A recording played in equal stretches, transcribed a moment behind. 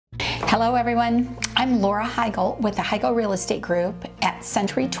Hello everyone, I'm Laura Heigl with the Heigl Real Estate Group at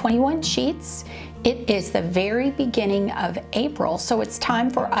Century 21 Sheets. It is the very beginning of April, so it's time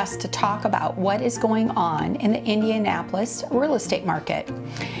for us to talk about what is going on in the Indianapolis real estate market.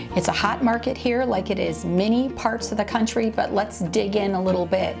 It's a hot market here like it is many parts of the country, but let's dig in a little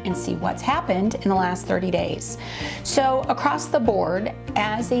bit and see what's happened in the last 30 days. So across the board,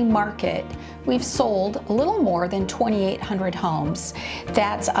 as a market, we've sold a little more than 2,800 homes.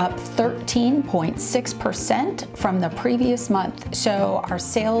 That's up 13.6% from the previous month. So our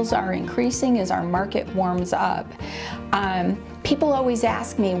sales are increasing as our market warms up. People always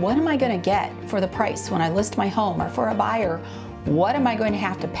ask me, what am I going to get for the price when I list my home, or for a buyer, what am I going to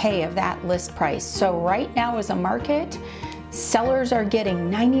have to pay of that list price? So right now as a market, sellers are getting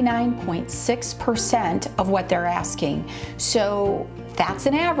 99.6% of what they're asking. So that's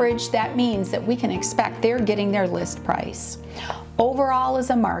an average. That means that we can expect they're getting their list price. Overall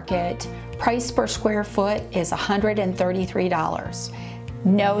as a market, price per square foot is $133.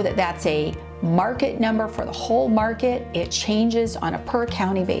 Know that that's a market number for the whole market. It changes on a per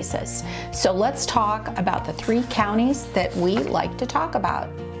county basis. So let's talk about the three counties that we like to talk about.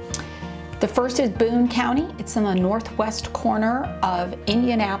 The first is Boone County. It's in the northwest corner of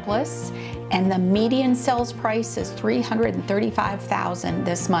Indianapolis, and the median sales price is $335,000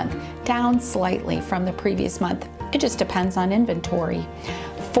 this month, down slightly from the previous month. It just depends on inventory.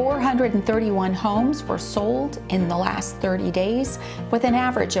 431 homes were sold in the last 30 days with an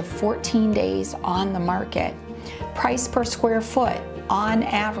average of 14 days on the market. Price per square foot on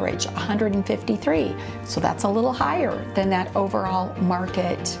average $153, so that's a little higher than that overall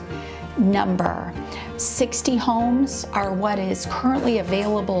market number. 60 homes are what is currently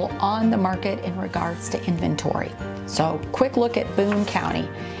available on the market in regards to inventory. So quick look at Boone County.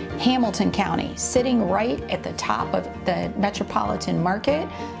 Hamilton County, sitting right at the top of the metropolitan market,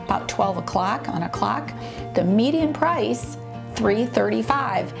 about 12 o'clock on a clock. The median price,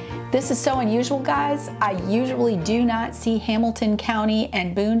 $335. This is so unusual, guys. I usually do not see Hamilton County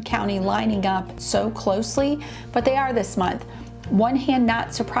and Boone County lining up so closely, but they are this month. One hand,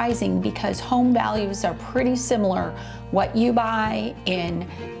 not surprising, because home values are pretty similar. What you buy in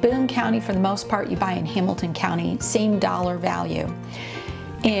Boone County, for the most part, you buy in Hamilton County, same dollar value.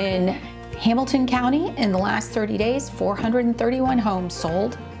 In Hamilton County, in the last 30 days, 431 homes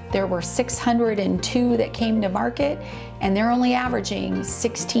sold. There were 602 that came to market, and they're only averaging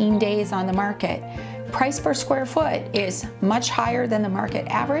 16 days on the market. Price per square foot is much higher than the market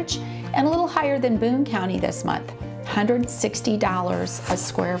average and a little higher than Boone County this month, $160 a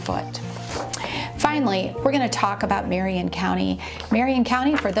square foot. Finally, we're going to talk about Marion County. Marion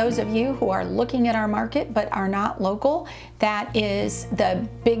County, for those of you who are looking at our market but are not local, that is the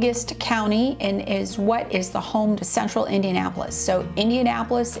biggest county and is what is the home to central Indianapolis. So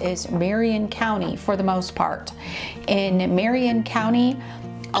Indianapolis is Marion County for the most part. In Marion County,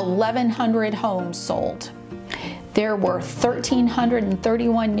 1,100 homes sold. There were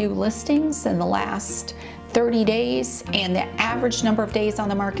 1,331 new listings in the last 30 days, and the average number of days on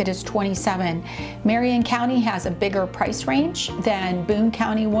the market is 27. Marion County has a bigger price range than Boone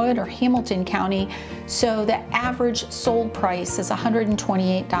County would or Hamilton County, so the average sold price is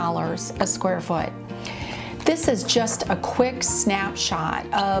 $128 a square foot. This is just a quick snapshot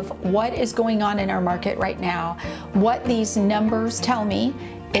of what is going on in our market right now. What these numbers tell me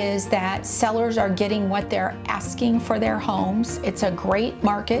is that sellers are getting what they're asking for their homes. It's a great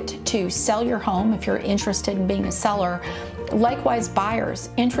market to sell your home if you're interested in being a seller. Likewise, buyers,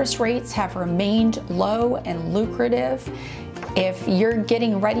 interest rates have remained low and lucrative. If you're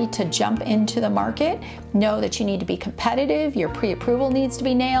getting ready to jump into the market, know that you need to be competitive, your pre-approval needs to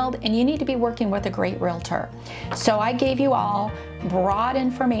be nailed, and you need to be working with a great realtor. So I gave you all broad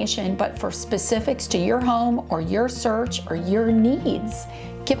information, but for specifics to your home or your search or your needs,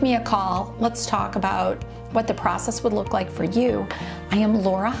 give me a call. Let's talk about what the process would look like for you. I am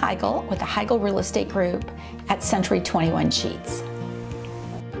Laura Heigl with the Heigl Real Estate Group at Century 21 Sheets.